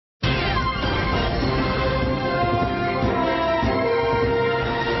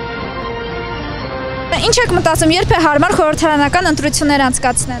ինչ եք մտածում, երբ է հարմար խորհրդարանական ընտրություններ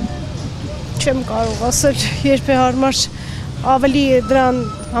անցկացնել։ Չեմ կարող ասել, երբ է հարմար, ավելի դրան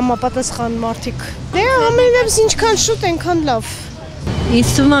համապատասխան մարդիկ։ Դե ամենևս ինչքան շուտ, այնքան լավ։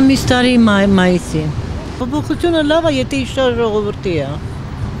 Ինձ թվում է մյուս տարի մայիսի։ Փոփոխությունը լավ է, եթե իշտար ժողովրդի է։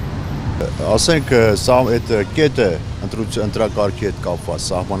 Ասենք սա այդ կետը ընտրակարգի հետ կապված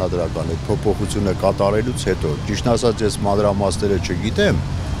սահմանադրական այդ փոփոխությունը կատարելուց հետո ճիշտ ասած ես մանրամասները չգիտեմ,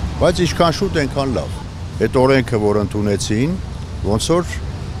 բայց ինչքան շուտ այնքան լավ։ Այդ օրենքը, որ ընդունեցին, ոնց որ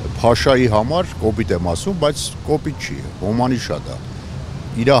փաշայի համար կոպիտ եմ ասում, բայց կոպիտ չի, հոմանիշա դա։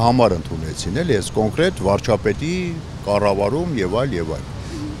 Իրա համար ընդունեցին, էլի, այս կոնկրետ վարչապետի կառավարում եւ այլ եւ այլ։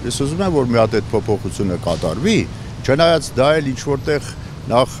 Ես ուզում եմ, որ մի հատ այդ փոփոխությունը կատարվի, չնայած դա էլ ինչ որտեղ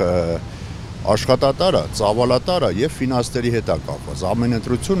նախ աշխատատարը, ծավալատարը եւ ֆինանսների հետ է կապված։ Ամեն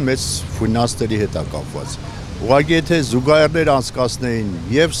ընտրություն մեծ ֆինանսների հետ է կապված։ Ուղղակի եթե զուգահեռներ անցկացնեին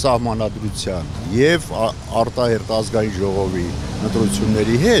եւ սահմանադրության եւ արտահերտ ազգային ժողովի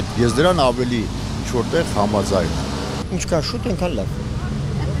ընտրությունների հետ, ես դրան ավելի ինչ որտեղ համաձայն եմ։ Ինչքան շուտ այնքան լավ։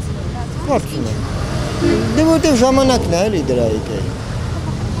 Կարծում եմ։ Դե որտեղ ժամանակն է էլի դրա հետ։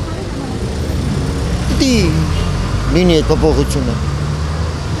 Դի լինի այդ փոփոխությունը։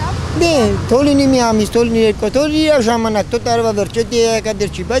 Դե, թողնի մի ամիս, թողնի երկու, թողնի իր ժամանակ, թող տարվա վերջը դեպի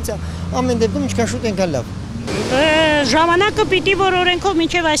չի, բայց ամեն դեպքում ինչքան շուտ այնքան լավ։ Ժամանակը պիտի որ օրենքով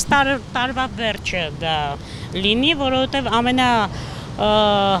մինչև այս տարվա վերջը դա լինի, որովհետև ամենա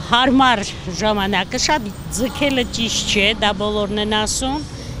հարմար ժամանակը շատ ձգելը ճիշտ չէ, դա բոլորն են ասում,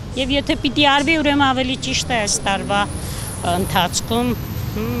 եւ եթե պիտի արվի, ուրեմն ավելի ճիշտ է այս տարվա ընթացքում,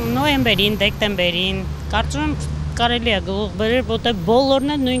 նոյեմբերին, դեկտեմբերին, կարծում եմ կարելի է գլուխ բերել, որտեղ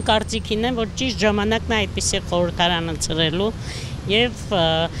բոլորն են նույն կարծիքին են, որ ճիշտ ժամանակն է այդպիսի խորհրդարան ընտրելու եւ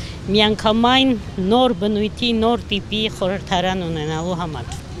միանգամայն նոր բնույթի, նոր տիպի խորհրդարան ունենալու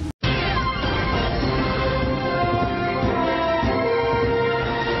համար։